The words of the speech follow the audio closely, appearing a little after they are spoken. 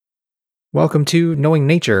Welcome to Knowing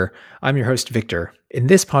Nature. I'm your host, Victor. In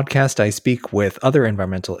this podcast, I speak with other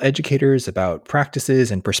environmental educators about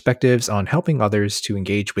practices and perspectives on helping others to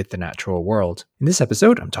engage with the natural world. In this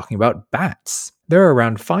episode, I'm talking about bats. There are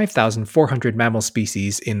around 5,400 mammal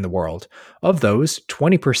species in the world. Of those,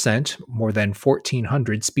 20%, more than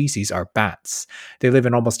 1,400 species, are bats. They live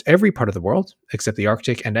in almost every part of the world, except the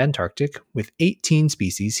Arctic and Antarctic, with 18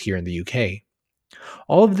 species here in the UK.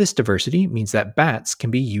 All of this diversity means that bats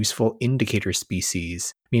can be useful indicator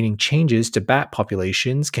species, meaning changes to bat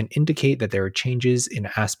populations can indicate that there are changes in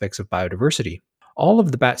aspects of biodiversity. All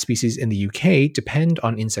of the bat species in the UK depend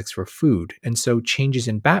on insects for food, and so changes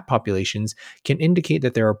in bat populations can indicate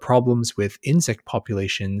that there are problems with insect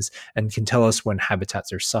populations and can tell us when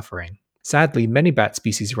habitats are suffering. Sadly, many bat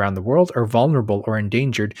species around the world are vulnerable or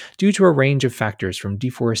endangered due to a range of factors from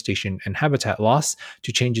deforestation and habitat loss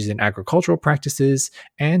to changes in agricultural practices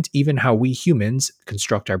and even how we humans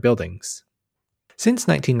construct our buildings. Since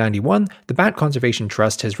 1991, the Bat Conservation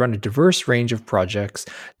Trust has run a diverse range of projects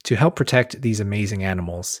to help protect these amazing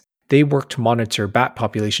animals. They work to monitor bat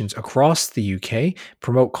populations across the UK,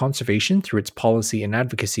 promote conservation through its policy and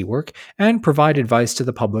advocacy work, and provide advice to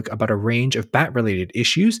the public about a range of bat-related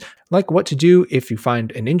issues, like what to do if you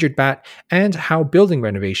find an injured bat, and how building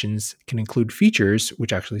renovations can include features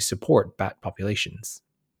which actually support bat populations.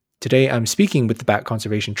 Today, I'm speaking with the Bat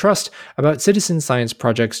Conservation Trust about citizen science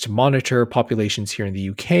projects to monitor populations here in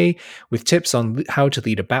the UK, with tips on how to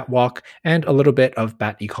lead a bat walk and a little bit of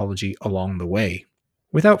bat ecology along the way.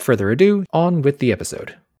 Without further ado, on with the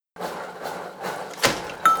episode.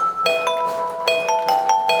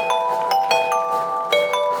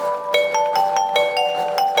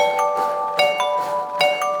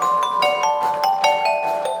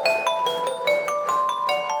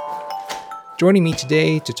 Joining me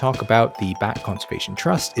today to talk about the Bat Conservation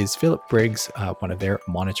Trust is Philip Briggs, one of their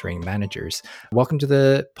monitoring managers. Welcome to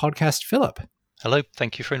the podcast, Philip. Hello,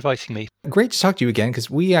 thank you for inviting me. Great to talk to you again, because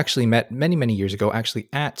we actually met many years ago, actually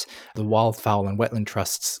at the Wildfowl and Wetland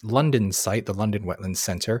Trust's London site, the London Wetlands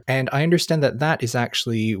Centre. And I understand that that is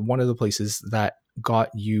actually one of the places that got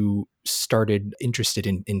you started interested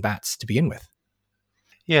in bats to begin with.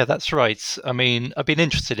 Yeah, that's right. I mean, I've been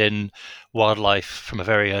interested in wildlife from a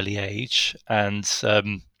very early age, and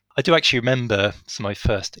I do actually remember some of my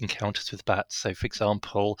first encounters with bats. So, for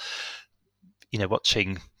example,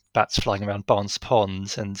 watching bats flying around Barnes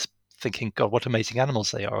Pond and thinking, God, what amazing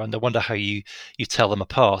animals they are. And I wonder how you tell them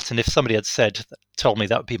apart. And if somebody had told me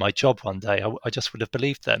that would be my job one day, I just would have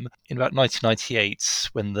believed them. In about 1998,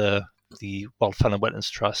 when the Wildfowl and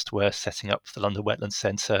Wetlands Trust were setting up the London Wetlands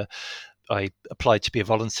Centre, I applied to be a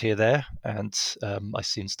volunteer there, and I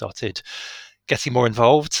soon started getting more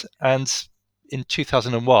involved. And in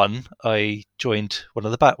 2001, I joined one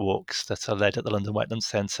of the bat walks that I led at the London Wetlands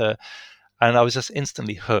Centre, and I was just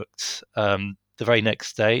instantly hooked. The very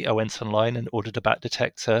next day, I went online and ordered a bat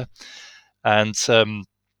detector, and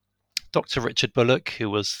Dr. Richard Bullock, who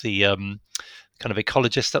was the kind of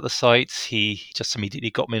ecologist at the site, he just immediately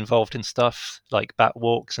got me involved in stuff like bat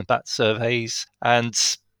walks and bat surveys. And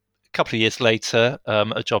a couple of years later,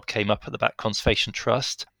 a job came up at the Bat Conservation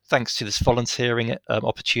Trust. Thanks to this volunteering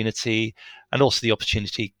opportunity and also the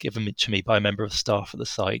opportunity given to me by a member of staff at the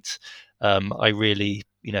site, I really,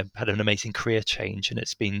 had an amazing career change, and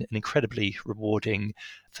it's been an incredibly rewarding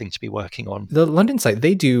thing to be working on. The London site,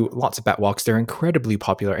 they do lots of bat walks. They're incredibly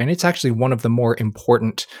popular, and it's actually one of the more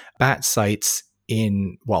important bat sites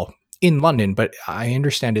in London, but I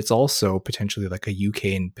understand it's also potentially like a UK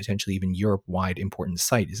and potentially even Europe-wide important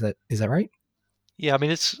site. Is that right? Yeah, I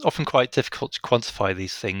mean, it's often quite difficult to quantify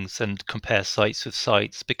these things and compare sites with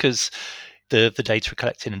sites because the data are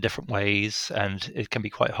collected in different ways, and it can be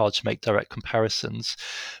quite hard to make direct comparisons.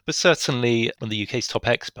 But certainly, one of the UK's top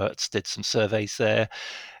experts did some surveys there,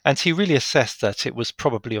 and he really assessed that it was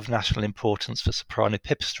probably of national importance for soprano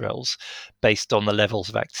pipistrelles based on the levels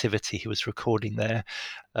of activity he was recording there.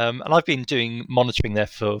 And I've been doing monitoring there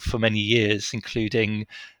for many years, including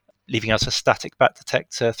leaving out a static bat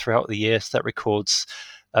detector throughout the year so that records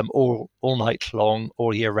all night long,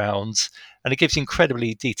 all year round. And it gives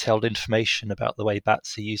incredibly detailed information about the way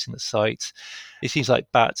bats are using the site. It seems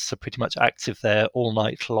like bats are pretty much active there all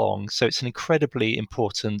night long. So it's an incredibly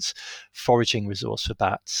important foraging resource for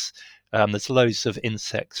bats. There's loads of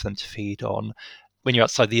insects for them to feed on. When you're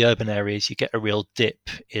outside the urban areas, you get a real dip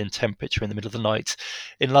in temperature in the middle of the night.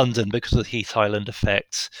 In London, because of the heat island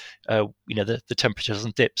effect, the temperature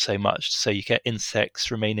doesn't dip so much, so you get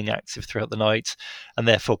insects remaining active throughout the night, and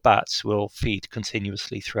therefore bats will feed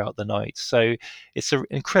continuously throughout the night. So it's an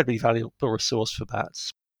incredibly valuable resource for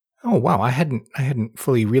bats. Oh wow, I hadn't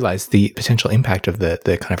fully realized the potential impact of the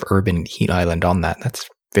kind of urban heat island on that. That's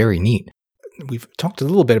very neat. We've talked a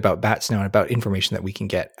little bit about bats now and about information that we can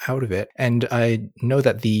get out of it. And I know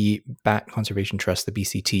that the Bat Conservation Trust, the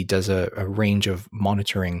BCT, does a range of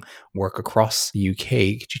monitoring work across the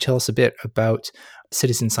UK. Could you tell us a bit about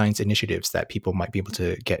citizen science initiatives that people might be able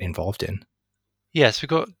to get involved in? Yes, we've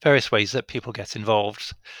got various ways that people get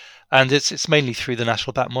involved, and it's mainly through the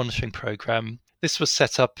National Bat Monitoring Programme. This was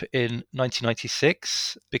set up in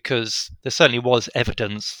 1996 because there certainly was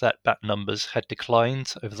evidence that bat numbers had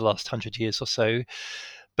declined over the last 100 years or so.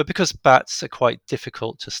 But because bats are quite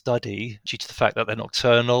difficult to study due to the fact that they're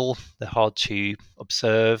nocturnal, they're hard to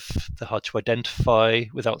observe, they're hard to identify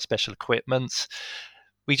without special equipment,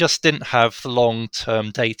 we just didn't have the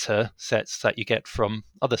long-term data sets that you get from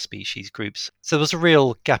other species groups. So there was a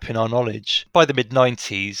real gap in our knowledge. By the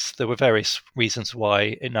mid-90s, there were various reasons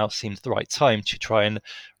why it now seemed the right time to try and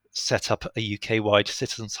set up a UK-wide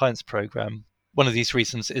citizen science program. One of these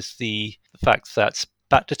reasons is the fact that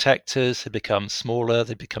bat detectors had become smaller,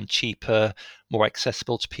 they'd become cheaper, more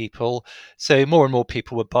accessible to people. So more and more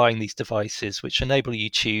people were buying these devices, which enable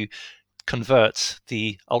you to convert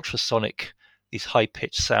the ultrasonic, these high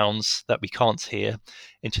pitched sounds that we can't hear,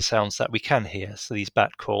 into sounds that we can hear. So these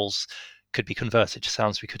bat calls could be converted to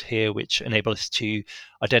sounds we could hear, which enable us to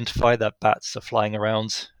identify that bats are flying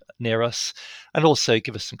around near us and also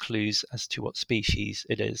give us some clues as to what species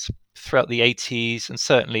it is. Throughout the 80s and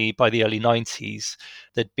certainly by the early 90s,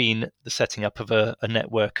 there'd been the setting up of a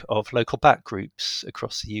network of local bat groups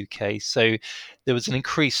across the UK. So there was an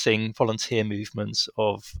increasing volunteer movement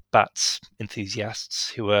of bat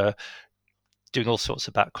enthusiasts who were doing all sorts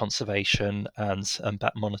of bat conservation and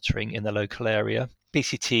bat monitoring in the local area.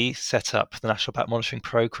 BCT set up the National Bat Monitoring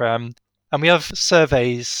Programme, and we have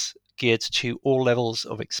surveys geared to all levels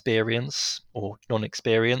of experience or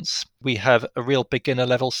non-experience. We have a real beginner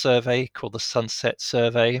level survey called the Sunset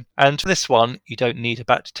Survey. And for this one, you don't need a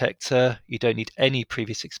bat detector. You don't need any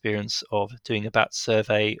previous experience of doing a bat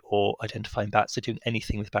survey or identifying bats or doing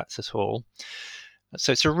anything with bats at all.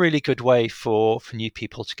 So it's a really good way for new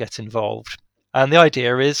people to get involved. And the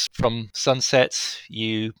idea is from sunset,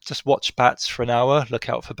 you just watch bats for an hour, look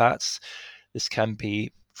out for bats. This can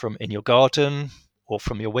be from in your garden or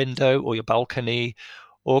from your window or your balcony,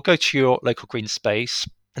 or go to your local green space.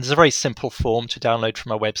 And there's a very simple form to download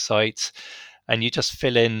from our website. And you just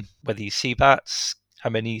fill in whether you see bats, how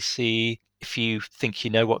many you see. If you think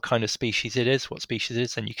you know what kind of species it is, what species it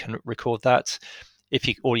is, then you can record that. If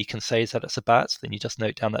you all you can say is that it's a bat, then you just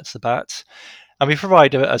note down that's a bat. And we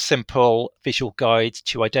provide a simple visual guide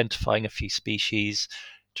to identifying a few species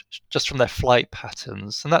just from their flight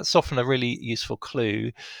patterns. And that's often a really useful clue.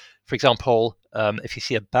 For example, if you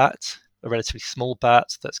see a bat, a relatively small bat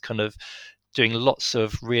that's kind of doing lots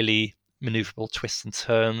of really maneuverable twists and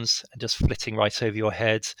turns and just flitting right over your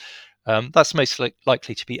head, that's most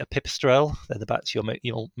likely to be a pipistrelle. They're the bats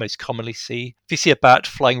you'll most commonly see. If you see a bat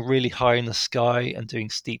flying really high in the sky and doing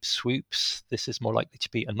steep swoops, this is more likely to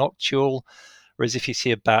be a noctule. Whereas if you see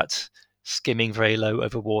a bat skimming very low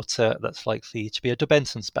over water, that's likely to be a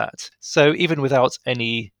Dobenson's bat. So even without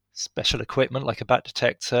any special equipment like a bat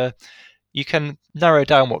detector, you can narrow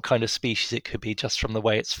down what kind of species it could be just from the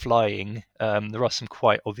way it's flying. There are some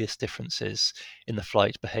quite obvious differences in the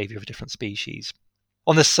flight behavior of different species.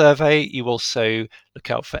 On this survey, you also look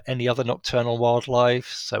out for any other nocturnal wildlife,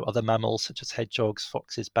 so other mammals such as hedgehogs,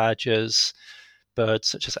 foxes, badgers, birds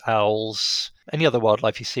such as owls, any other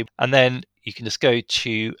wildlife you see. And then you can just go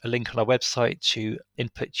to a link on our website to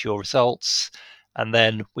input your results, and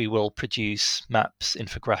then we will produce maps,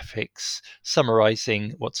 infographics,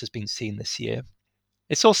 summarizing what has been seen this year.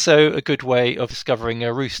 It's also a good way of discovering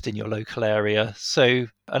a roost in your local area. So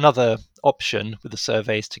another option with the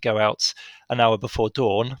survey is to go out an hour before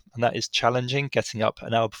dawn, and that is challenging, getting up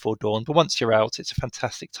an hour before dawn. But once you're out, it's a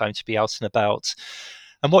fantastic time to be out and about.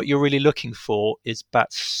 And what you're really looking for is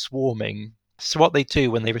bats swarming. So what they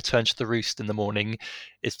do when they return to the roost in the morning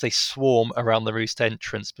is they swarm around the roost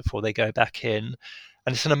entrance before they go back in.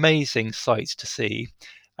 And it's an amazing sight to see.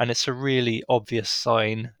 And it's a really obvious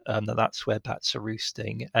sign that that's where bats are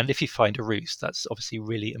roosting. And if you find a roost, that's obviously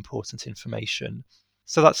really important information.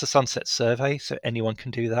 So that's a sunset survey. So anyone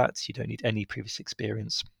can do that. You don't need any previous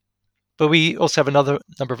experience. But we also have another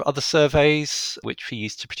number of other surveys, which we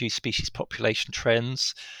use to produce species population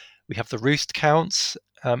trends. We have the roost counts.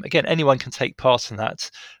 Again, anyone can take part in that.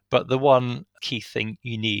 But the one key thing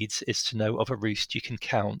you need is to know of a roost you can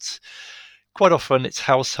count. Quite often it's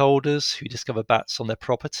householders who discover bats on their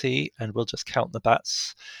property and will just count the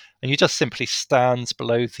bats. And you just simply stand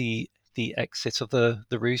below the the exit of the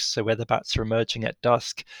roost, so where the bats are emerging at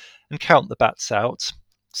dusk, and count the bats out.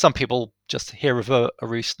 Some people just hear of a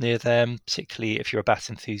roost near them, particularly if you're a bat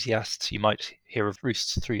enthusiast. You might hear of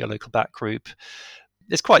roosts through your local bat group.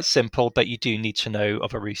 It's quite simple, but you do need to know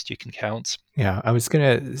of a roost you can count. Yeah, I was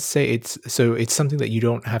gonna say it's something that you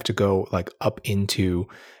don't have to go like up into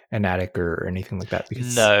an attic or anything like that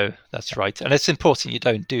because No, that's right. And it's important you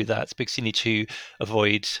don't do that because you need to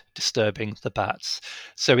avoid disturbing the bats.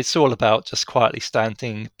 So it's all about just quietly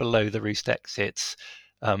standing below the roost exits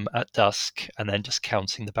at dusk and then just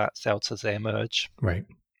counting the bats out as they emerge. right.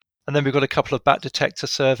 And then we've got a couple of bat detector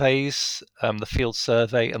surveys, the field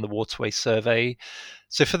survey and the waterway survey.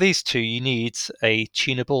 So for these two, you need a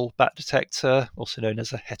tunable bat detector, also known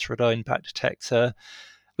as a heterodyne bat detector.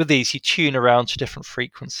 With these, you tune around to different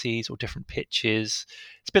frequencies or different pitches.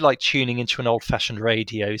 It's a bit like tuning into an old-fashioned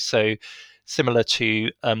radio, so similar to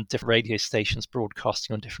different radio stations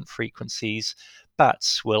broadcasting on different frequencies.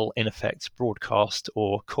 Bats will, in effect, broadcast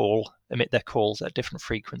or emit their calls at different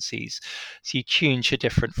frequencies. So you tune to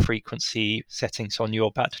different frequency settings on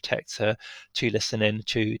your bat detector to listen in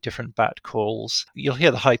to different bat calls. You'll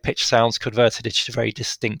hear the high-pitched sounds converted into very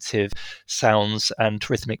distinctive sounds and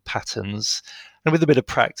rhythmic patterns. And with a bit of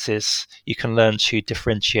practice, you can learn to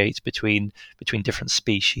differentiate between different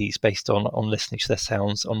species based on listening to their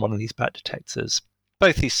sounds on one of these bat detectors.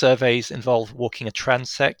 Both these surveys involve walking a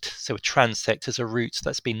transect. So a transect is a route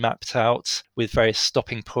that's been mapped out with various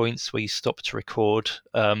stopping points where you stop to record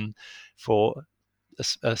for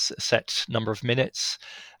a set number of minutes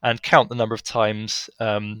and count the number of times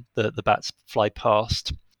the bats fly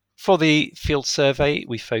past. For the field survey,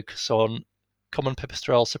 we focus on common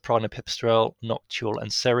pipistrelle, soprano pipistrelle, noctule, and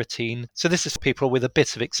serotine. So this is for people with a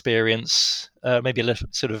bit of experience, maybe a little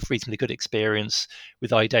sort of reasonably good experience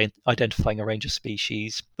with identifying a range of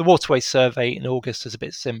species. The waterway survey in August is a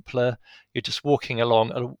bit simpler. You're just walking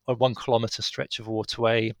along a 1 kilometre stretch of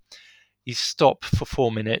waterway. You stop for 4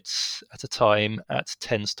 minutes at a time at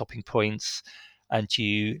 10 stopping points, and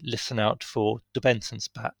you listen out for de Benton's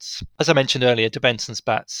bats. As I mentioned earlier, de Benton's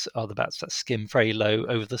bats are the bats that skim very low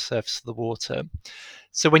over the surface of the water.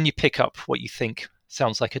 So when you pick up what you think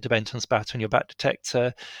sounds like a de Benton's bat on your bat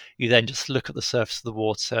detector, you then just look at the surface of the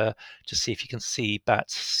water to see if you can see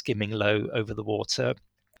bats skimming low over the water.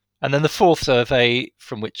 And then the fourth survey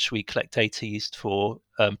from which we collect data used for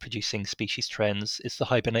producing species trends is the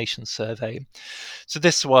hibernation survey. So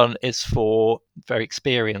this one is for very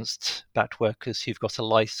experienced bat workers who've got a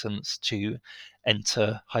license to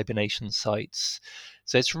enter hibernation sites.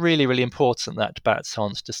 So it's really, really important that bats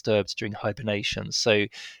aren't disturbed during hibernation. So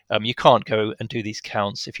you can't go and do these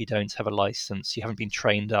counts if you don't have a license. You haven't been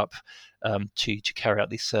trained up to carry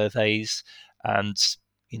out these surveys and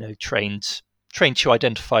trained to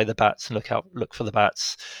identify the bats and look for the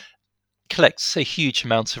bats. Collects a huge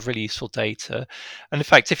amount of really useful data. And in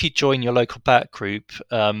fact, if you join your local bat group,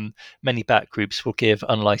 many bat groups will give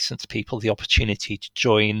unlicensed people the opportunity to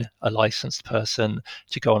join a licensed person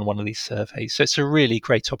to go on one of these surveys. So it's a really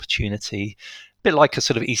great opportunity. A bit like a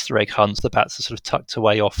sort of Easter egg hunt. The bats are sort of tucked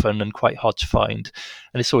away often and quite hard to find.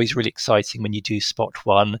 And it's always really exciting when you do spot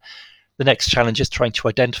one. The next challenge is trying to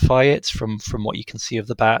identify it from what you can see of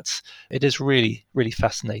the bats. It is really, really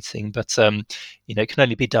fascinating, but it can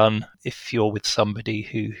only be done if you're with somebody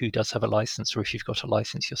who does have a license or if you've got a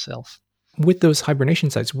license yourself. With those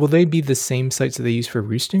hibernation sites, will they be the same sites that they use for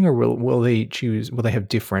roosting, or will they have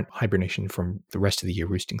different hibernation from the rest of the year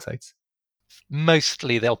roosting sites?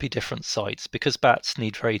 Mostly they'll be different sites because bats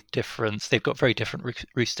they've got very different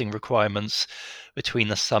roosting requirements between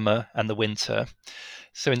the summer and the winter.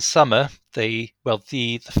 So in summer, the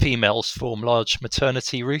females form large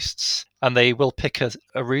maternity roosts, and they will pick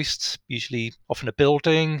a roost, usually often a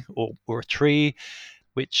building or a tree,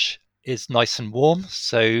 which is nice and warm.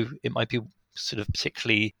 So it might be sort of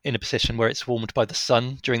particularly in a position where it's warmed by the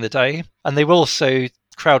sun during the day. And they will also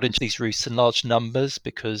crowd into these roosts in large numbers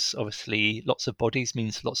because obviously lots of bodies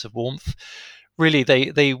means lots of warmth. Really,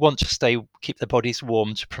 they want to keep their bodies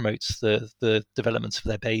warm to promote the development of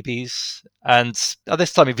their babies. And at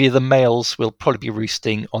this time of year, the males will probably be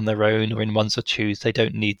roosting on their own or in ones or twos. They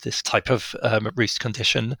don't need this type of roost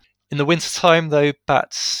condition. In the wintertime, though,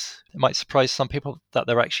 bats, it might surprise some people that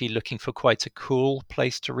they're actually looking for quite a cool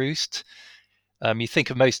place to roost. You think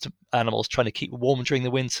of most animals trying to keep warm during the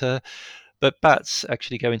winter, but bats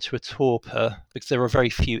actually go into a torpor because there are very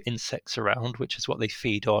few insects around, which is what they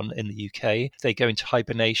feed on in the UK. They go into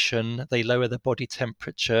hibernation, they lower their body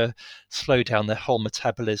temperature, slow down their whole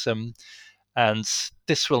metabolism, and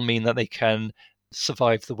this will mean that they can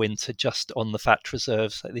survive the winter just on the fat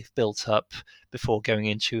reserves that they've built up before going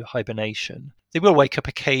into hibernation. They will wake up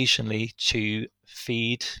occasionally to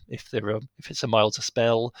feed if it's a milder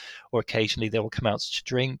spell, or occasionally they will come out to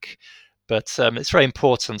drink. But it's very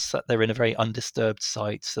important that they're in a very undisturbed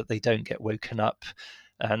site, so that they don't get woken up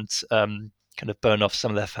and kind of burn off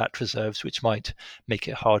some of their fat reserves, which might make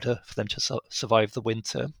it harder for them to survive the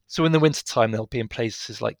winter. So in the wintertime, they'll be in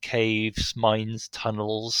places like caves, mines,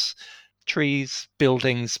 tunnels, trees,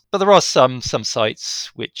 buildings. But there are some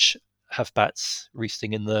sites which have bats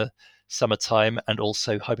roosting in the summertime and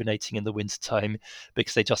also hibernating in the wintertime,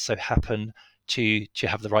 because they just so happen to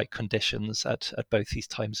have the right conditions at both these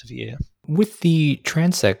times of year. With the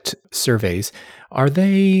transect surveys, are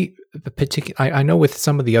they particular? I know with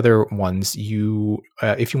some of the other ones, you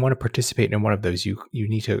if you want to participate in one of those, you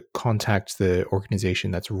need to contact the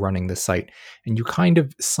organization that's running the site, and you kind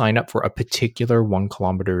of sign up for a particular 1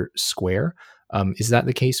 kilometer square. Is that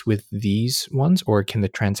the case with these ones, or can the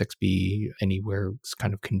transects be anywhere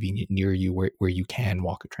kind of convenient near you where you can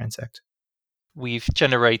walk a transect? We've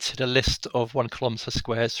generated a list of 1 kilometre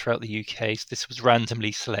squares throughout the UK. So this was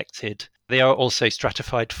randomly selected. They are also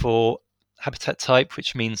stratified for habitat type,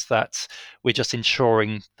 which means that we're just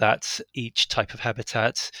ensuring that each type of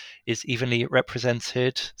habitat is evenly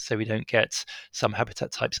represented, so we don't get some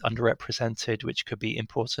habitat types underrepresented, which could be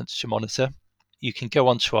important to monitor. You can go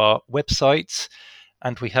onto our website,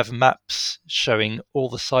 and we have maps showing all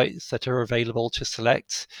the sites that are available to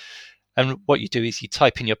select. And what you do is you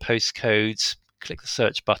type in your postcode, click the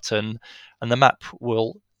search button, and the map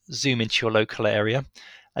will zoom into your local area.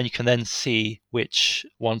 And you can then see which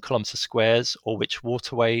 1 kilometre squares or which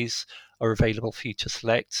waterways are available for you to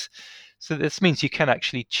select. So this means you can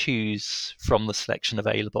actually choose from the selection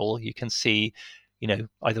available. You can see,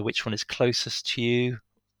 either which one is closest to you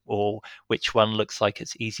or which one looks like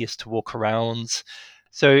it's easiest to walk around.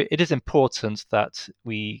 So it is important that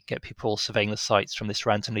we get people surveying the sites from this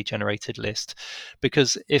randomly generated list,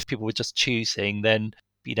 because if people were just choosing, then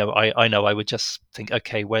I know I would just think,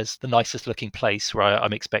 okay, where's the nicest looking place where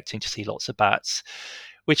I'm expecting to see lots of bats,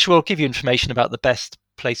 which will give you information about the best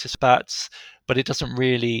places for bats, but it doesn't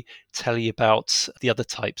really tell you about the other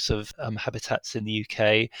types of habitats in the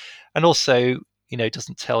UK, and also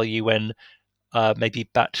doesn't tell you when maybe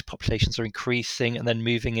bat populations are increasing and then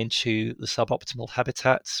moving into the suboptimal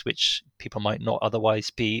habitats, which people might not otherwise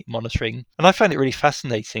be monitoring. And I find it really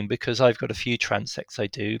fascinating because I've got a few transects I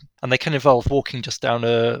do, and they can involve walking just down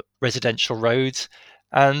a residential road.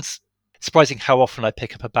 And surprising how often I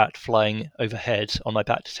pick up a bat flying overhead on my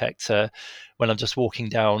bat detector when I'm just walking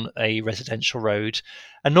down a residential road.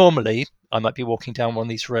 And normally I might be walking down one of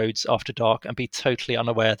these roads after dark and be totally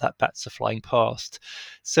unaware that bats are flying past.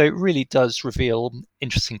 So it really does reveal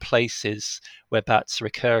interesting places where bats are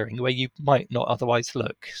occurring where you might not otherwise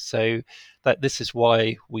look. So this is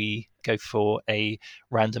why we go for a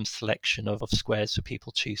random selection of squares for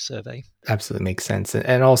people to survey. Absolutely makes sense.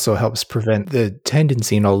 And also helps prevent the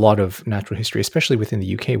tendency in a lot of natural history, especially within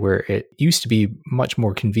the UK, where it used to be much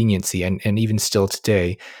more conveniency and even still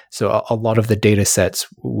today. So a lot of the data sets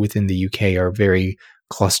within the UK are very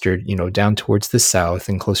clustered, down towards the south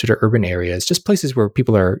and closer to urban areas, just places where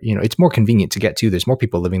people are, it's more convenient to get to. There's more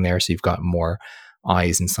people living there, so you've got more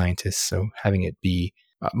eyes and scientists. So having it be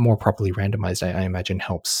more properly randomized, I imagine,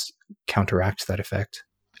 helps counteract that effect.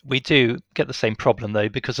 We do get the same problem, though,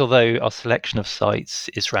 because although our selection of sites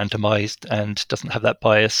is randomized and doesn't have that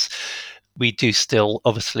bias, we do still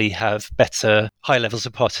obviously have high levels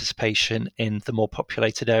of participation in the more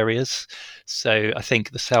populated areas. So I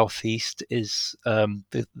think the southeast is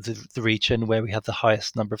the region where we have the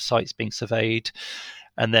highest number of sites being surveyed.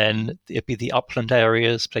 And then it'd be the upland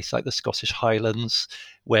areas, places like the Scottish Highlands,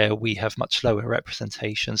 where we have much lower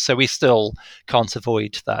representation. So we still can't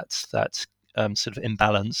avoid that sort of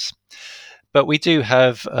imbalance. But we do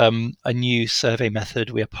have a new survey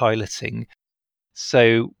method we are piloting.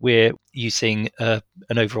 So we're using an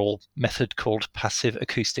overall method called passive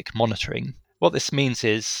acoustic monitoring. What this means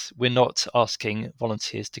is we're not asking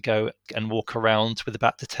volunteers to go and walk around with a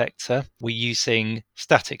bat detector. We're using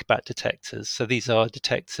static bat detectors. So these are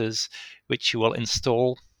detectors which you will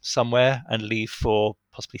install somewhere and leave for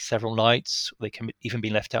possibly several nights. They can even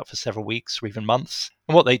be left out for several weeks or even months.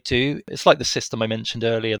 And what they do, it's like the system I mentioned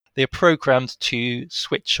earlier. They are programmed to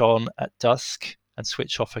switch on at dusk and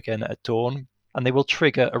switch off again at dawn. And they will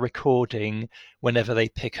trigger a recording whenever they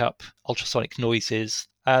pick up ultrasonic noises.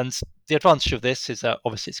 And the advantage of this is that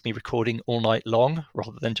obviously it's going to be recording all night long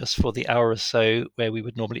rather than just for the hour or so where we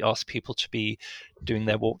would normally ask people to be doing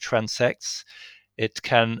their walk transects. It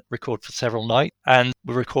can record for several nights, and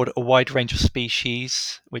we record a wide range of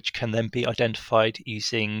species, which can then be identified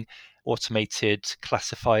using automated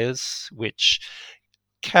classifiers, which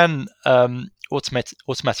can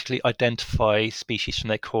automatically identify species from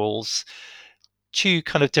their calls to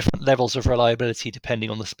kind of different levels of reliability depending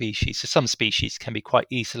on the species. So some species can be quite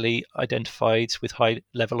easily identified with high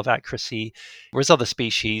level of accuracy, whereas other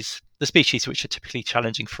species, the species which are typically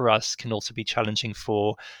challenging for us, can also be challenging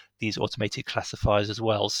for these automated classifiers as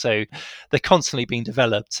well. So they're constantly being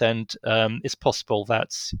developed, and it's possible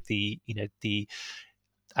that the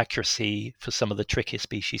accuracy for some of the trickier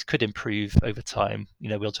species could improve over time.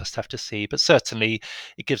 We'll just have to see. But certainly,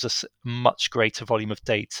 it gives us much greater volume of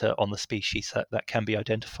data on the species that can be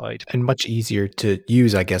identified. And much easier to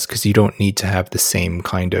use, I guess, because you don't need to have the same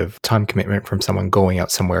kind of time commitment from someone going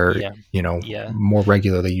out somewhere, Yeah, more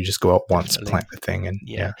regularly. You just go out once, definitely. plant the thing, and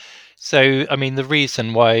Yeah. So, I mean, the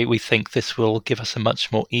reason why we think this will give us a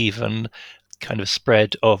much more even kind of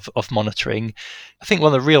spread of monitoring, I think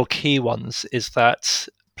one of the real key ones is that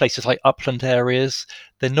places like upland areas,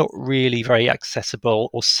 they're not really very accessible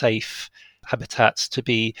or safe habitats to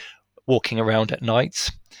be walking around at night.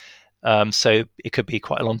 So it could be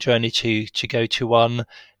quite a long journey to go to one,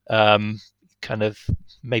 kind of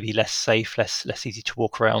maybe less safe, less easy to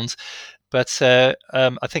walk around. But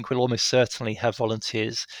I think we'll almost certainly have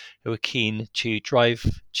volunteers who are keen to drive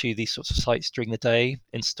to these sorts of sites during the day,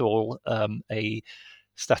 install a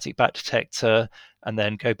static bat detector, and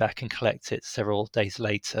then go back and collect it several days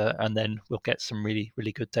later. And then we'll get some really,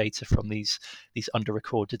 really good data from these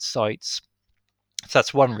under-recorded sites. So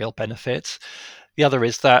that's one real benefit. The other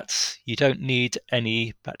is that you don't need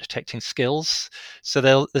any bat detecting skills. So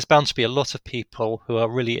there's bound to be a lot of people who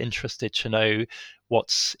are really interested to know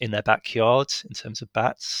what's in their backyard in terms of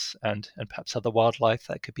bats and perhaps other wildlife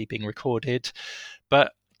that could be being recorded,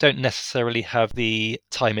 but don't necessarily have the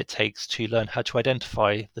time it takes to learn how to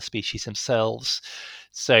identify the species themselves.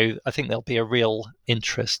 So I think there'll be a real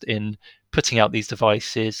interest in putting out these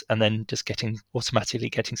devices and then just automatically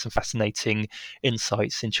getting some fascinating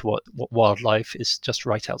insights into what wildlife is just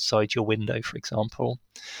right outside your window, for example.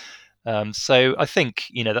 So I think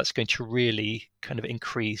that's going to really kind of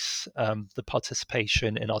increase the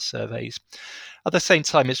participation in our surveys. At the same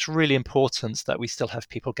time, it's really important that we still have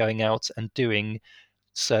people going out and doing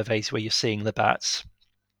surveys where you're seeing the bats.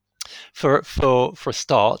 For a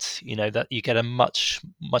start, that you get a much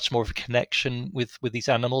more of a connection with these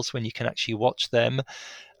animals when you can actually watch them,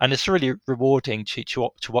 and it's really rewarding to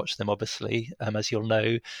watch them, obviously, as you'll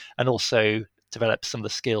know, and also develop some of the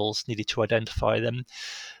skills needed to identify them.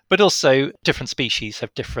 But also, different species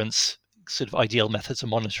have different sort of ideal methods of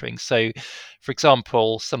monitoring. So, for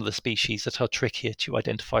example, some of the species that are trickier to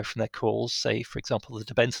identify from their calls, say, for example,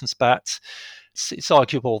 the Benton's bat, it's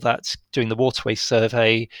arguable that doing the waterway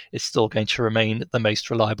survey is still going to remain the most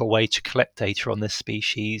reliable way to collect data on this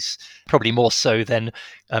species, probably more so than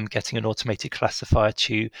getting an automated classifier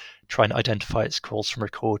to try and identify its calls from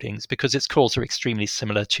recordings, because its calls are extremely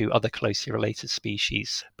similar to other closely related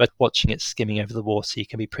species. But watching it skimming over the water, you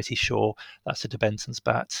can be pretty sure that's a de Benton's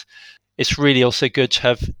bat. It's really also good to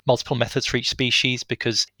have multiple methods for each species,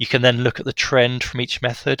 because you can then look at the trend from each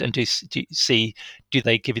method and do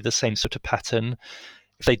they give you the same sort of pattern?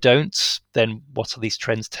 If they don't, then what are these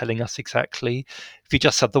trends telling us exactly? If you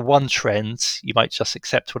just have the one trend, you might just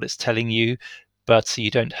accept what it's telling you, but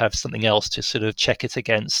you don't have something else to sort of check it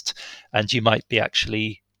against, and you might be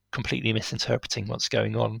actually completely misinterpreting what's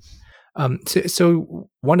going on. So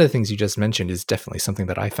one of the things you just mentioned is definitely something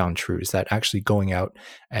that I found true, is that actually going out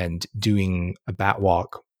and doing a bat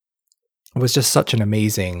walk was just such an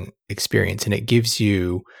amazing experience, and it gives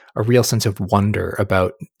you a real sense of wonder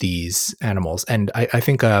about these animals. And I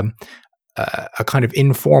think a kind of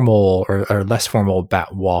informal or less formal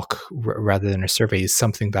bat walk rather than a survey is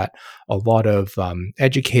something that a lot of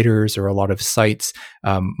educators or a lot of sites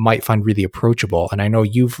might find really approachable. And I know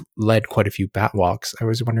you've led quite a few bat walks. I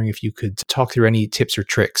was wondering if you could talk through any tips or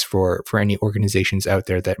tricks for any organizations out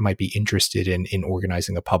there that might be interested in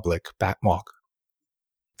organizing a public bat walk.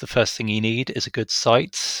 The first thing you need is a good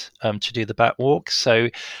site to do the bat walk. So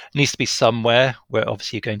it needs to be somewhere where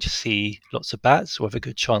obviously you're going to see lots of bats, or have a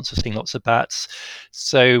good chance of seeing lots of bats.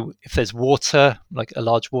 So if there's water, like a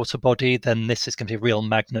large water body, then this is going to be a real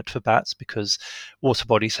magnet for bats, because water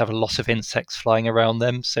bodies have a lot of insects flying around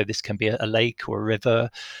them. So this can be a lake or a river.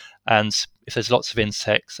 And if there's lots of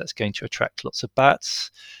insects, that's going to attract lots of bats.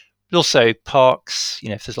 But also parks,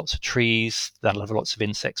 if there's lots of trees, that'll have lots of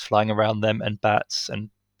insects flying around them, and bats, and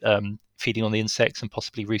feeding on the insects and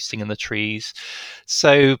possibly roosting in the trees.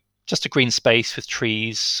 So just a green space with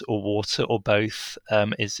trees or water or both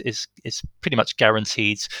is pretty much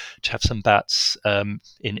guaranteed to have some bats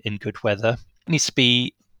in good weather. It needs to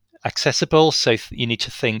be accessible, so you need to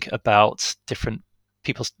think about different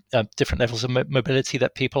people's different levels of mobility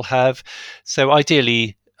that people have. So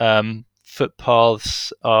ideally,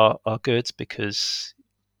 footpaths are good because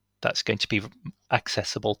that's going to be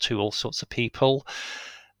accessible to all sorts of people.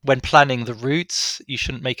 When planning the routes, you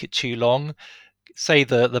shouldn't make it too long. Say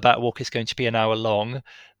the bat walk is going to be an hour long.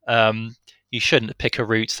 Um, you shouldn't pick a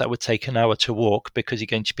route that would take an hour to walk because you're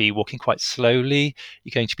going to be walking quite slowly.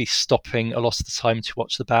 You're going to be stopping a lot of the time to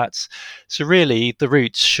watch the bats. So really, the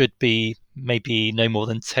routes should be maybe no more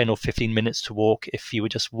than 10 or 15 minutes to walk if you were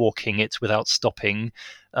just walking it without stopping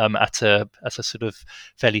at a sort of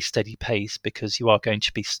fairly steady pace, because you are going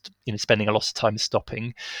to be spending a lot of time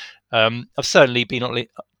stopping. I've certainly been on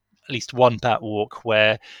at least one bat walk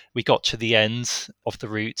where we got to the end of the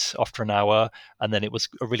route after an hour, and then it was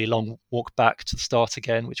a really long walk back to the start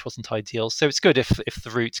again, which wasn't ideal. So it's good if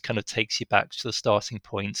the route kind of takes you back to the starting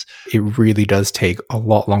point. It really does take a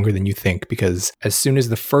lot longer than you think, because as soon as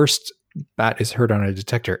the first bat is heard on a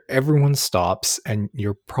detector, everyone stops, and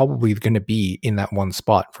you're probably going to be in that one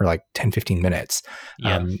spot for like 10-15 minutes.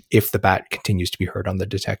 Yeah. If the bat continues to be heard on the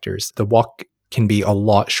detectors, the walk can be a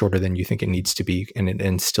lot shorter than you think it needs to be,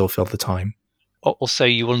 and still fill the time. Also,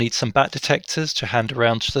 you will need some bat detectors to hand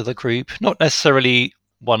around to the group. Not necessarily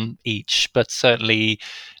one each, but certainly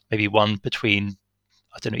maybe one between,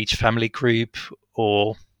 I don't know, each family group,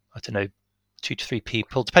 or I don't know, 2 to 3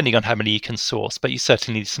 people, depending on how many you can source. But you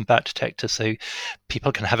certainly need some bat detectors so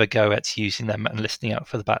people can have a go at using them and listening out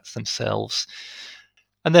for the bats themselves.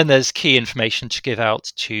 And then there's key information to give out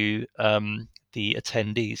to the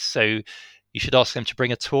attendees. So you should ask them to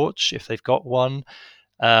bring a torch if they've got one.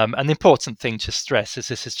 And the important thing to stress is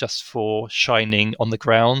this is just for shining on the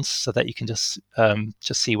ground so that you can just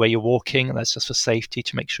see where you're walking. And that's just for safety,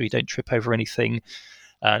 to make sure you don't trip over anything.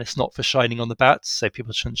 And it's not for shining on the bats. So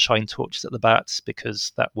people shouldn't shine torches at the bats,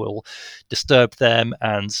 because that will disturb them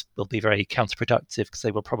and will be very counterproductive, because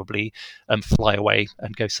they will probably fly away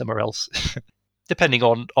and go somewhere else. Depending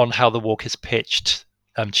on how the walk is pitched,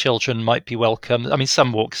 children might be welcome. I mean,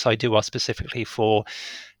 some walks I do are specifically for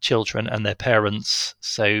children and their parents.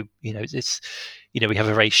 So, it's, we have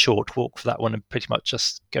a very short walk for that one, and pretty much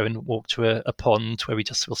just go and walk to a pond where we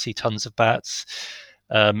just will see tons of bats.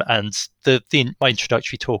 And my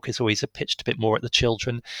introductory talk is always pitched a bit more at the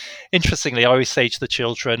children. Interestingly, I always say to the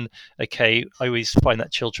children, okay, I always find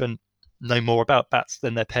that children know more about bats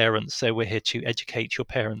than their parents, so we're here to educate your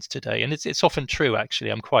parents today. And it's often true,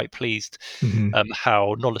 actually. I'm quite pleased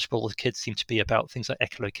how knowledgeable the kids seem to be about things like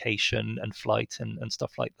echolocation and flight and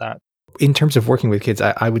stuff like that. In terms of working with kids,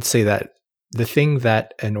 I would say that the thing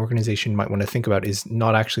that an organization might want to think about is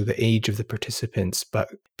not actually the age of the participants, but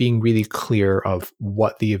being really clear of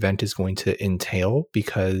what the event is going to entail.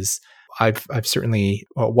 Because I've certainly,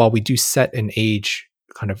 while we do set an age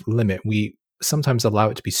kind of limit, we sometimes allow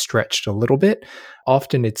it to be stretched a little bit.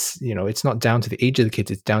 Often it's not down to the age of the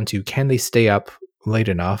kids, it's down to, can they stay up late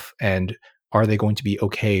enough, and are they going to be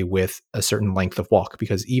okay with a certain length of walk?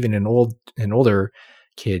 Because even an older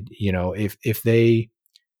kid, if they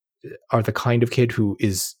are the kind of kid who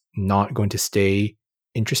is not going to stay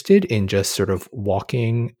interested in just sort of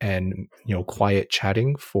walking and quiet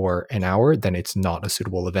chatting for an hour, then it's not a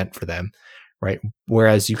suitable event for them, right?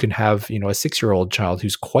 Whereas you can have a 6-year-old child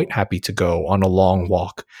who's quite happy to go on a long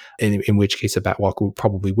walk, in which case a bat walk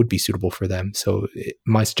would be suitable for them. So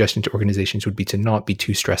my suggestion to organizations would be to not be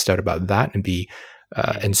too stressed out about that, and be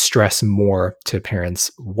and stress more to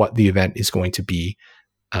parents what the event is going to be,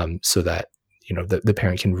 so that the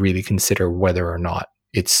parent can really consider whether or not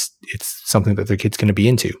it's something that their kid's going to be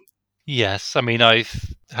into. Yes, I mean,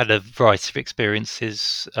 I've had a variety of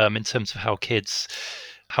experiences in terms of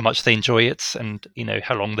how much they enjoy it, and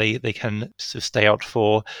how long they can sort of stay out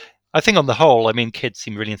for. I think on the whole, I mean, kids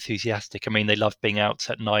seem really enthusiastic. I mean, they love being out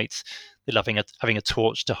at night. They love having a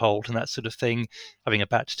torch to hold and that sort of thing, having a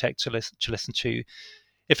bat detector to listen to.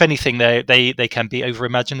 If anything, they can be over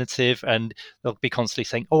imaginative, and they'll be constantly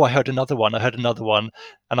saying, "Oh, I heard another one. I heard another one,"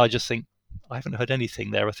 and I just think, I haven't heard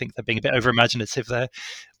anything there. I think they're being a bit over imaginative there.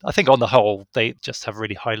 I think on the whole, they just have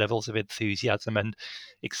really high levels of enthusiasm and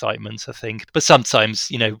excitement, I think. But sometimes,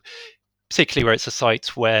 particularly where it's a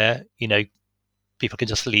site where, people can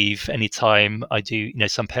just leave anytime. I do,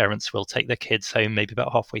 some parents will take their kids home maybe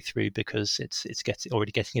about halfway through, because it's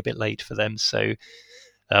already getting a bit late for them. So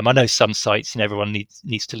I know some sites, everyone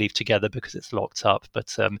needs to leave together because it's locked up.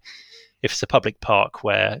 But if it's a public park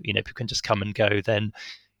where, people can just come and go, then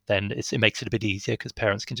it makes it a bit easier, because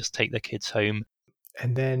parents can just take their kids home.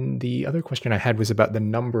 And then the other question I had was about the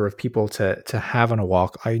number of people to have on a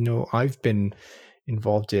walk. I know I've been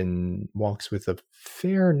involved in walks with a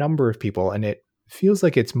fair number of people, and it feels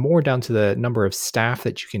like it's more down to the number of staff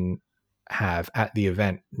that you can have at the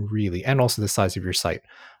event, really, and also the size of your site,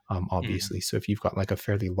 Mm. obviously. So if you've got like a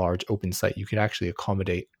fairly large open site, you could actually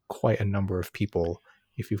accommodate quite a number of people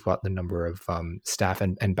if you've got the number of staff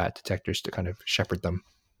and bat detectors to kind of shepherd them.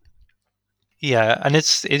 Yeah, and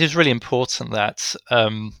it is really important that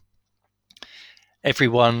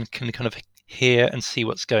everyone can kind of hear and see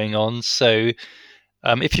what's going on. So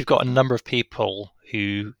if you've got a number of people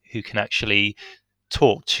who can actually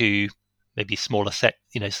talk to maybe smaller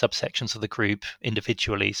subsections of the group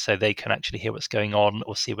individually, so they can actually hear what's going on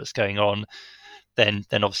or see what's going on, then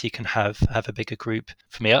obviously you can have a bigger group.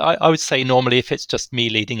 For me, I would say normally if it's just me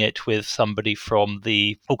leading it with somebody from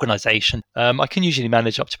the organization, I can usually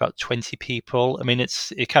manage up to about 20 people. I mean,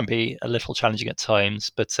 it can be a little challenging at times,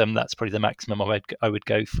 but that's probably the maximum I would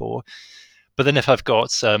go for. But then if I've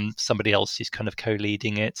got somebody else who's kind of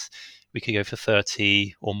co-leading it, we could go for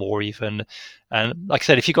 30 or more even. And like I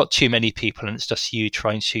said, if you've got too many people and it's just you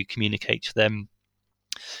trying to communicate to them,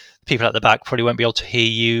 people at the back probably won't be able to hear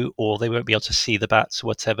you, or they won't be able to see the bats or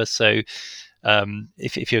whatever. So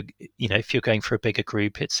if you're if you're going for a bigger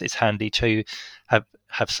group, it's handy to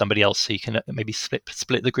have somebody else so you can maybe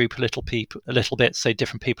split the group a little bit, so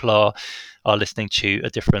different people are listening to a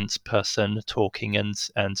different person talking and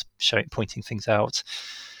pointing things out.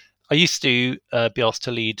 I used to be asked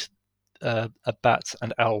to lead a bat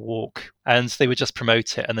and owl walk, and they would just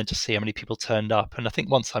promote it and then just see how many people turned up. And I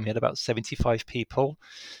think one time we had about 75 people,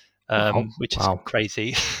 Wow. which is Wow.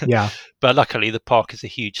 crazy. Yeah. But luckily, the park is a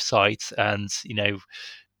huge site, and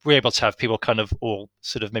we're able to have people kind of all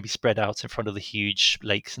sort of maybe spread out in front of the huge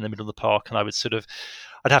lakes in the middle of the park. And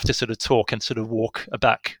I'd have to sort of talk and sort of walk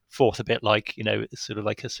back forth a bit, like sort of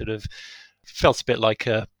like a sort of felt a bit like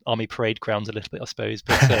a army parade ground a little bit, I suppose.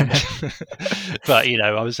 But but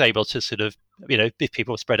I was able to sort of if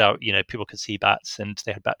people were spread out, people could see bats and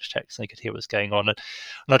they had bat checks and they could hear what was going on. And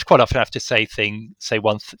I'd quite often have to say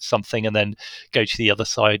something and then go to the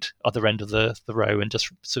other end of the row and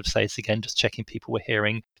just sort of say it again, just checking people were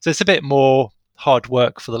hearing. So it's a bit more hard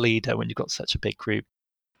work for the leader when you've got such a big group.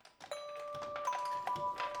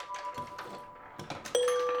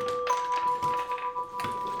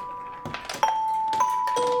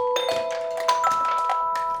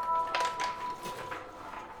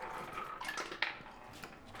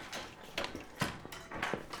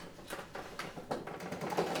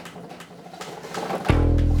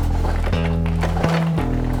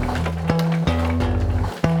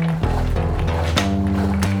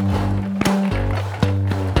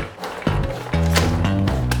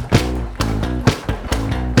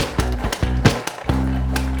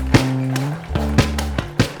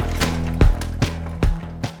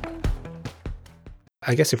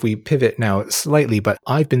 I guess if we pivot now slightly, but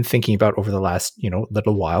I've been thinking about over the last,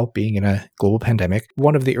 little while being in a global pandemic.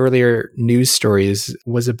 One of the earlier news stories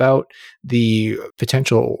was about the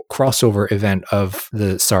potential crossover event of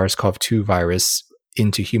the SARS-CoV-2 virus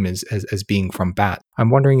into humans as being from bat. I'm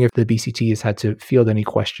wondering if the BCT has had to field any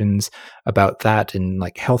questions about that and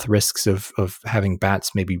like health risks of having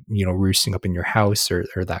bats maybe, roosting up in your house or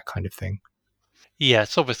that kind of thing.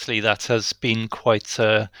 Yes, obviously that has been quite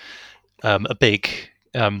a big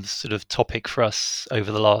sort of topic for us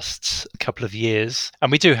over the last couple of years.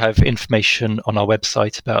 And we do have information on our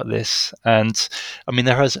website about this. And I mean,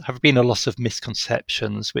 have been a lot of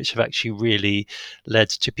misconceptions, which have actually really led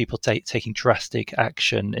to people taking drastic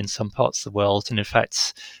action in some parts of the world, and in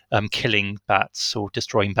fact, killing bats or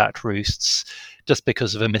destroying bat roosts just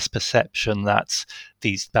because of a misperception that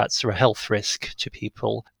these bats are a health risk to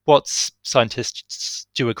people. What scientists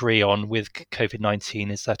do agree on with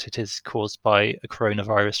COVID-19 is that it is caused by a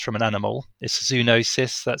coronavirus from an animal. It's a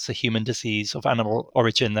zoonosis, that's a human disease of animal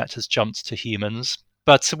origin that has jumped to humans.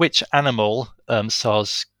 But which animal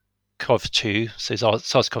SARS-CoV-2, so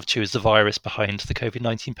SARS-CoV-2 is the virus behind the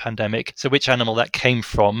COVID-19 pandemic. So which animal that came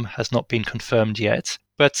from has not been confirmed yet.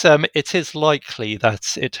 But it is likely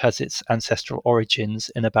that it has its ancestral origins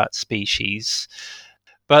in a bat species.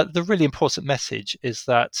 But the really important message is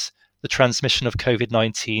that the transmission of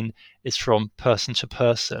COVID-19 is from person to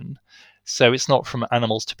person. So it's not from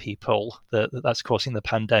animals to people that's causing the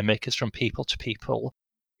pandemic, it's from people to people.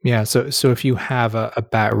 Yeah, so if you have a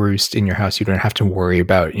bat roost in your house, you don't have to worry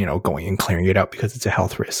about, going and clearing it out because it's a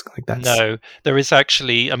health risk. Like that's No, there is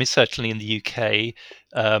actually, I mean, certainly in the UK,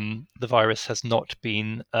 the virus has not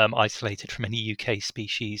been isolated from any UK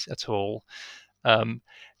species at all. Um,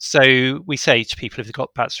 so we say to people, if they've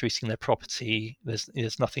got bats roosting their property,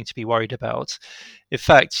 there's nothing to be worried about. In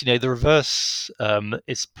fact, the reverse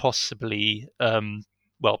is possibly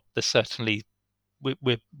well. There's certainly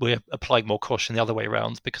we're applying more caution the other way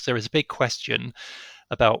around, because there is a big question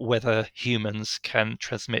about whether humans can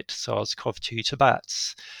transmit SARS-CoV-2 to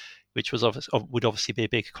bats, which would obviously be a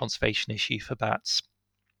big conservation issue for bats.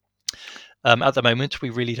 At the moment,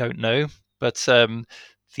 we really don't know, but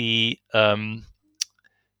the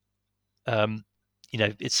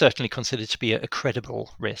it's certainly considered to be a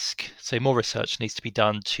credible risk. So more research needs to be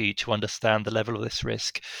done to understand the level of this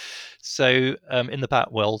risk. So in the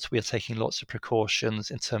bat world, we are taking lots of precautions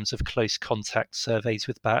in terms of close contact surveys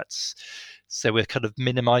with bats. So we're kind of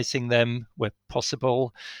minimizing them where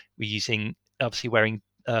possible. We're obviously wearing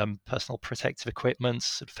personal protective equipment,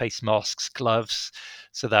 face masks, gloves,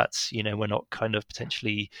 so that we're not kind of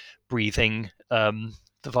potentially breathing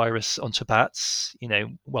the virus onto bats,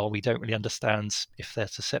 while we don't really understand if they're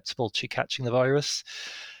susceptible to catching the virus.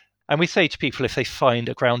 And we say to people, if they find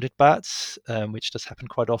a grounded bat, which does happen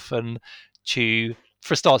quite often,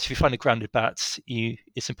 for a start, if you find a grounded bat,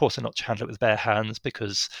 it's important not to handle it with bare hands,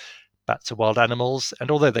 because bats are wild animals,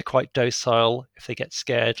 and although they're quite docile, if they get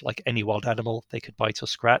scared, like any wild animal, they could bite or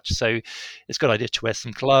scratch. So it's a good idea to wear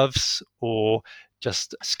some gloves or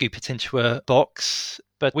just scoop it into a box.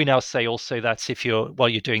 But we now say also that while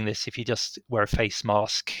you're doing this, if you just wear a face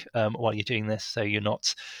mask while you're doing this, so you're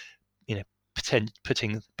not,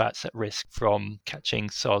 putting bats at risk from catching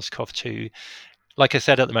SARS-CoV-2. Like I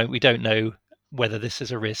said, at the moment, we don't know whether this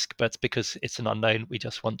is a risk, but because it's an unknown, we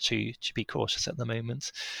just want to be cautious at the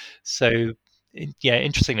moment. So,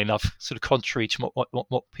 interestingly enough, sort of contrary to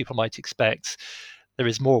what people might expect, there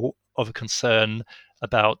is more of a concern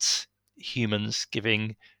about humans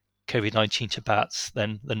giving COVID-19 to bats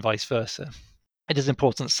than vice versa. It is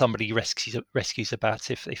important that somebody rescues a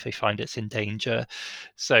bat if they find it's in danger.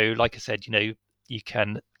 So, like I said, you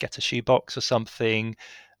can get a shoebox or something.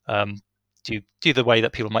 Do the way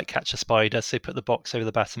that people might catch a spider. So put the box over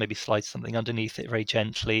the bat and maybe slide something underneath it very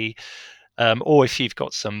gently. Or if you've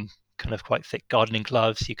got some kind of quite thick gardening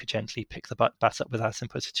gloves, you could gently pick the bat up with that and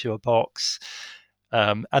put it to a box.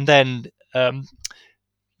 And then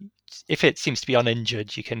if it seems to be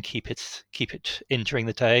uninjured, you can keep it in during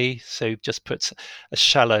the day. So just put a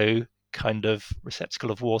shallow kind of receptacle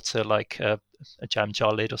of water, like a jam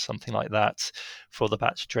jar lid or something like that, for the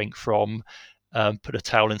bat to drink from. Put a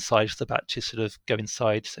towel inside for the bat to sort of go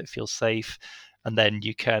inside so it feels safe. And then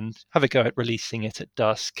you can have a go at releasing it at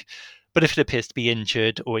dusk. But if it appears to be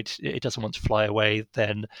injured or it doesn't want to fly away,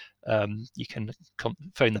 then you can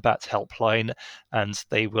phone the bat helpline, and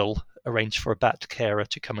they will arrange for a bat carer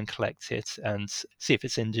to come and collect it and see if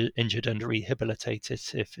it's injured and rehabilitate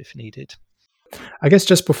it if needed. I guess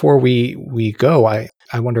just before we go, I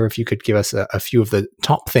wonder if you could give us a few of the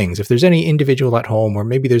top things. If there's any individual at home, or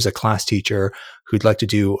maybe there's a class teacher who'd like to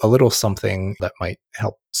do a little something that might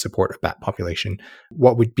help support a bat population,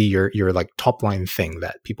 what would be your like top line thing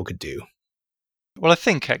that people could do? Well, I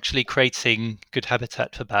think actually creating good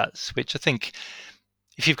habitat for bats, which I think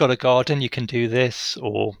if you've got a garden, you can do this,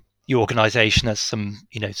 or your organisation has some,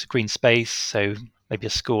 it's a green space. So maybe a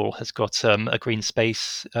school has got a green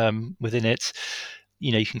space within it.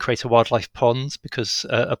 You can create a wildlife pond, because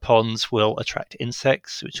a pond will attract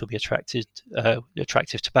insects, which will be attractive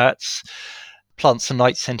to bats. Plant some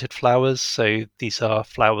night-scented flowers. So these are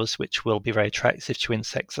flowers which will be very attractive to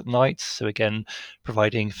insects at night. So again,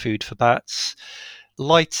 providing food for bats.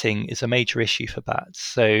 Lighting is a major issue for bats.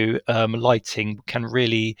 So lighting can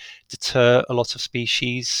really deter a lot of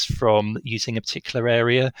species from using a particular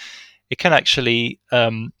area. It can actually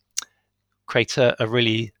create a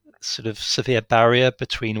really sort of severe barrier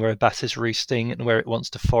between where a bat is roosting and where it wants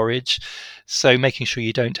to forage. So making sure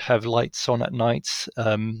you don't have lights on at night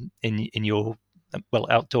in your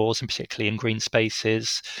outdoors, and particularly in green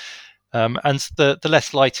spaces. And the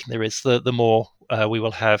less lighting there is, the more we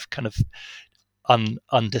will have kind of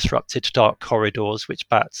undisrupted dark corridors which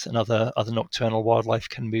bats and other nocturnal wildlife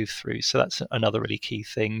can move through. So that's another really key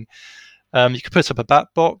thing. You can put up a bat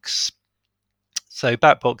box. So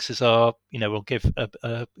bat boxes will give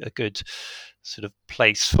a good sort of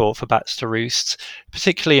place for bats to roost,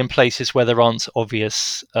 particularly in places where there aren't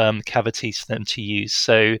obvious cavities for them to use.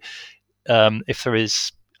 So if there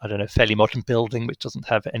is, a fairly modern building which doesn't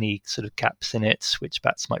have any sort of gaps in it which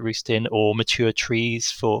bats might roost in, or mature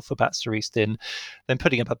trees for bats to roost in, then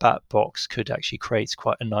putting up a bat box could actually create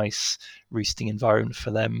quite a nice roosting environment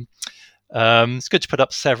for them. It's good to put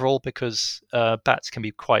up several, because bats can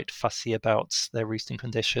be quite fussy about their roosting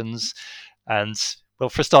conditions. And, well,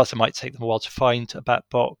 for a start, it might take them a while to find a bat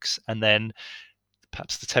box, and then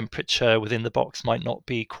perhaps the temperature within the box might not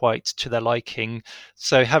be quite to their liking.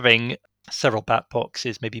 So having several bat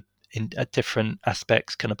boxes, maybe at different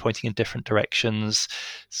aspects, kind of pointing in different directions,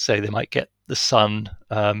 so they might get the sun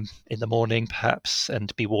in the morning perhaps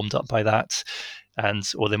and be warmed up by that,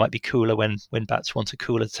 or they might be cooler when bats want a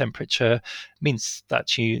cooler temperature. It means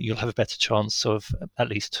that you'll have a better chance of at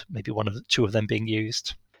least maybe two of them being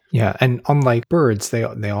used. Yeah, and unlike birds, they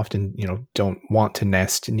often, don't want to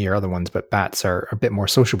nest near other ones, but bats are a bit more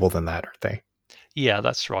sociable than that, aren't they? Yeah,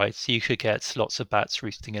 that's right. So you could get lots of bats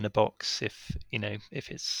roosting in a box. If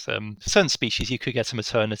it's certain species, you could get a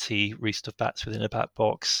maternity roost of bats within a bat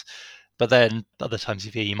box. But then other times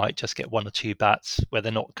of year, you might just get one or two bats where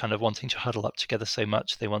they're not kind of wanting to huddle up together so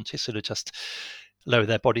much. They want to sort of just lower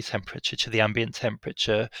their body temperature to the ambient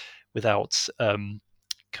temperature without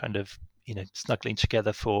kind of snuggling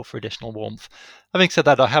together for additional warmth. Having said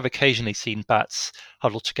that, I have occasionally seen bats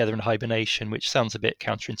huddled together in hibernation, which sounds a bit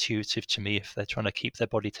counterintuitive to me if they're trying to keep their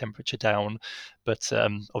body temperature down. But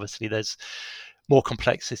obviously, there's more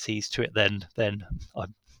complexities to it than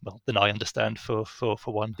I understand for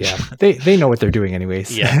one. Yeah, they know what they're doing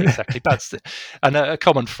anyways. Yeah, exactly. Bats, and a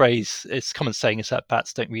common saying is that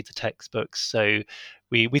bats don't read the textbooks. So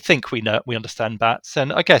we think we understand bats,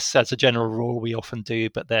 and I guess as a general rule we often do,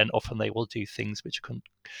 but then often they will do things which are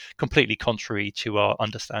completely contrary to our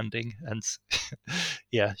understanding, and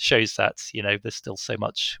yeah, shows that there's still so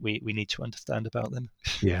much we need to understand about them.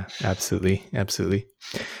 Yeah, absolutely.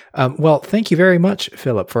 Well, thank you very much,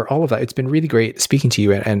 Philip, for all of that. It's been really great speaking to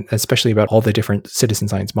you, and especially about all the different citizen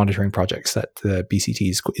science monitoring projects that the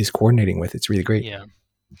BCT is coordinating with. It's really great.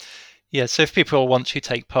 Yeah. So if people want to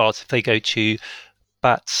take part, if they go to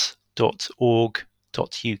bats.org.uk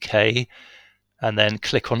and then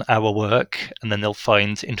click on our work, and then they'll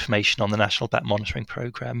find information on the National Bat Monitoring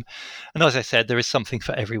Programme. And as I said, there is something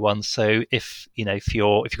for everyone. So if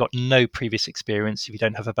you've got no previous experience, if you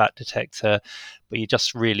don't have a bat detector, but you're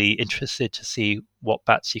just really interested to see what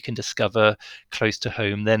bats you can discover close to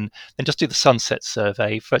home, then just do the Sunset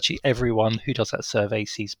Survey. Virtually everyone who does that survey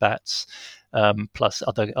sees bats, plus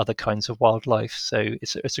other kinds of wildlife. So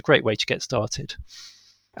it's a great way to get started.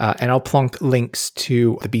 And I'll plonk links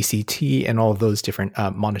to the BCT and all of those different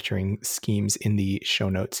monitoring schemes in the show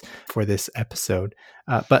notes for this episode.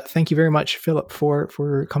 But thank you very much, Philip,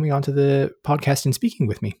 for coming onto the podcast and speaking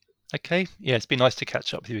with me. Okay. Yeah, it's been nice to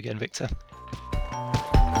catch up with you again, Victor.